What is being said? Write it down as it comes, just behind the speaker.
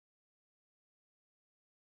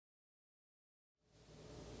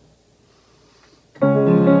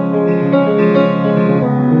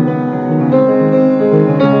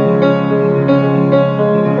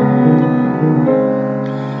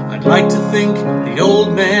the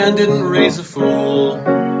old man didn't raise a fool,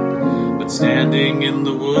 but standing in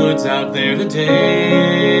the woods out there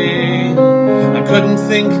today, I couldn't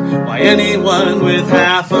think why anyone with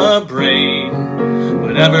half a brain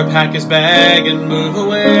would ever pack his bag and move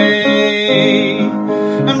away.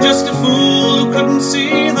 I'm just a fool who couldn't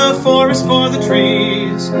see the forest for the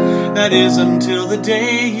trees. That is until the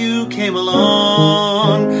day you came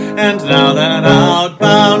along. And now that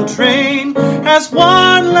outbound train has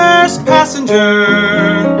one less passenger.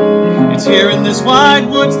 It's here in this wide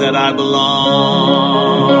woods that I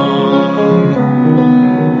belong.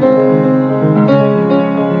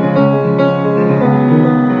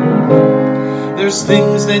 There's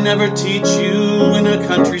things they never teach you in a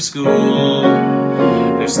country school.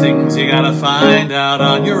 There's things you gotta find out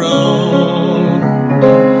on your own.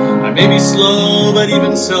 I may be slow, but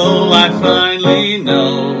even so, I finally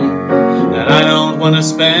know that I don't want to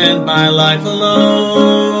spend my life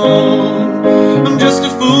alone. I'm just a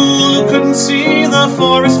fool who couldn't see the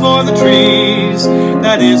forest for the trees.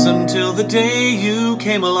 That is until the day you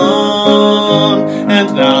came along.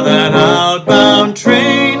 And now that outbound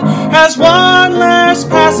train has one less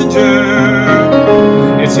passenger.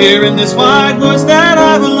 It's here in this wide woods that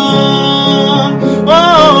I belong.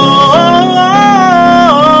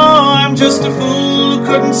 I'm just a fool who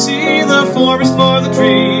couldn't see the forest for the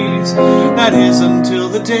trees. That is until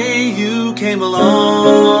the day you came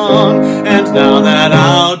along. And now that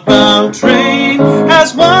outbound train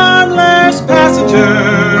has one less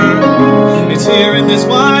passenger. It's here in this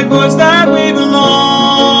wide woods that we belong.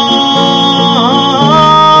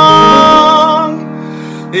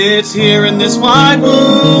 It's here in this wide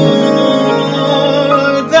woods